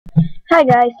Hi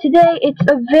guys, today it's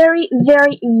a very,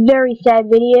 very, very sad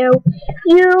video.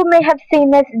 You may have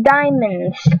seen this,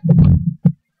 diamonds. Oh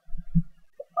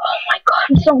my god,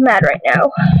 I'm so mad right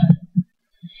now.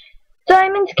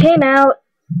 Diamonds came out.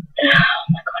 Oh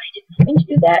my god, I didn't mean to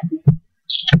do that.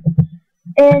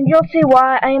 And you'll see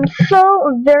why I am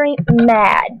so very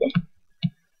mad.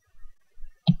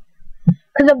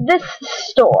 Because of this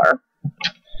store.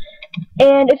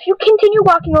 And if you continue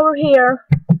walking over here,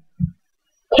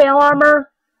 Tail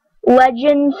Armor,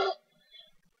 Legends,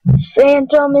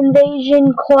 Phantom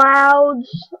Invasion, Clouds,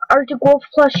 Arctic Wolf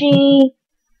plushie,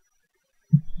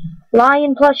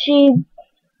 Lion plushie,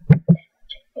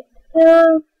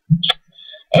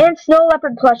 and Snow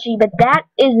Leopard plushie, but that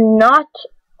is not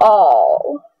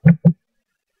all.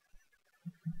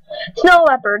 Snow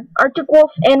Leopard, Arctic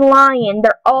Wolf, and Lion,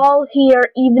 they're all here,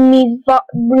 even these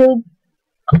really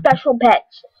special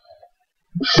pets.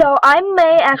 So I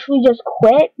may actually just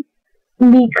quit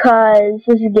because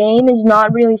this game is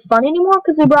not really fun anymore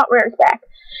because they brought rares back.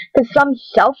 Because some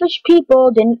selfish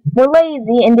people were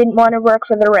lazy and didn't want to work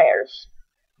for the rares.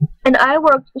 And I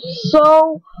worked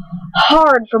so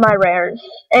hard for my rares,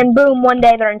 and boom, one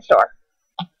day they're in store.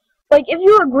 Like, if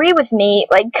you agree with me,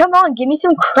 like, come on, give me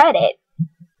some credit.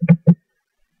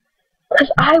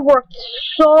 Because I worked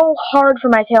so hard for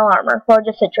my Tail Armor. Well,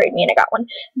 just said trade me and I got one.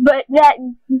 But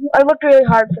I worked really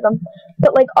hard for them.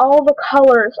 But, like, all the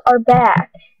colors are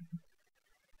back.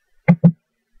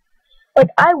 Like,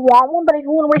 I want one, but I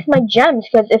don't want to waste my gems.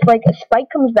 Because if, like, a Spike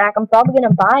comes back, I'm probably going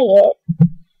to buy it.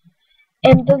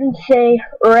 And it doesn't say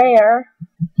rare.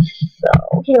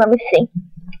 So, here, let me see.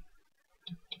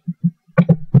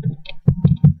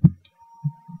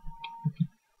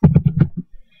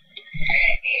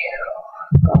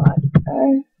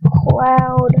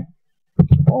 Cloud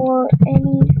or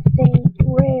anything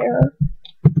rare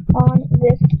on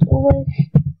this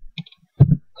list.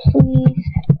 Please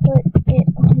put it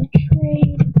on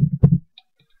trade.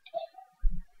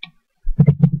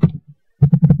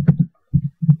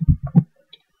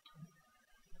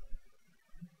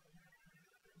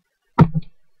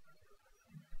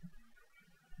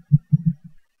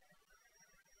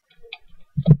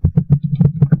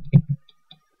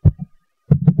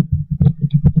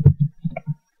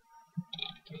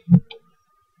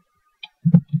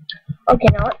 Okay,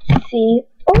 now let's see.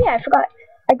 Oh yeah, I forgot.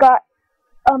 I got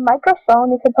a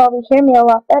microphone. You could probably hear me a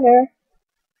lot better.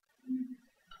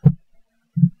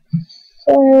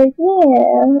 So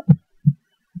yeah.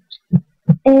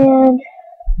 And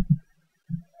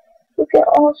you can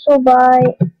also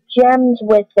buy gems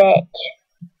with it.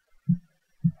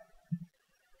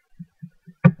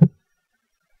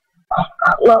 Oh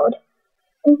god, load.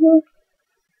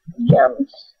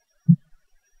 Gems.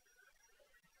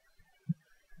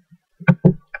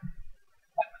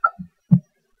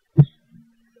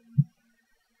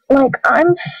 Like,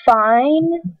 I'm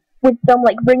fine with them,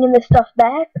 like, bringing this stuff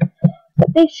back,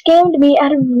 but they scammed me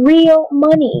out of real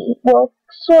money. Well,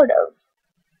 sort of.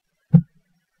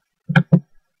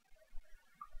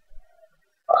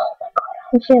 Oh my god,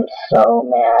 I'm so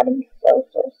mad. I'm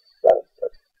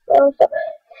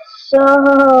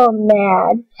so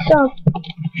mad.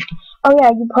 Oh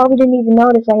yeah, you probably didn't even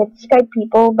notice I had Skype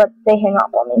people, but they hang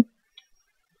up on me.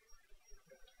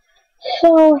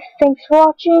 So, thanks for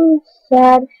watching.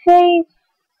 Sad face.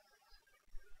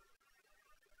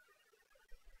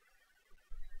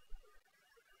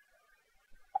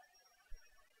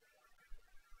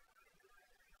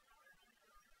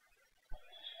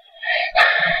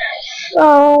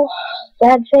 So,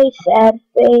 sad face, sad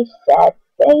face, sad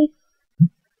face.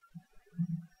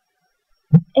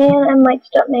 And I might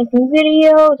stop making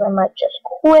videos. I might just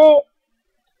quit.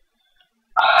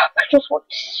 I just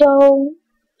worked so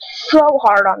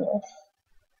hard on this.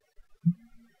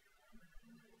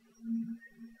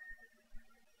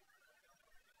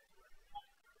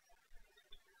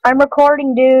 I'm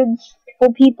recording, dudes. For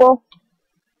people.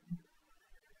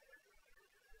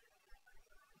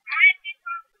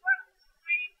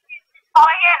 Oh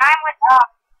yeah, I'm with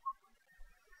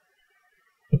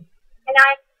and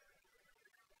I'm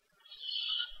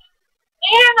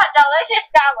eating a delicious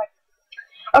salad.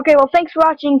 Okay, well, thanks for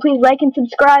watching. Please like and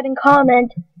subscribe and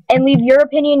comment. And leave your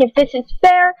opinion if this is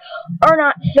fair or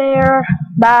not fair.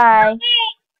 Bye.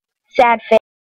 Sad face.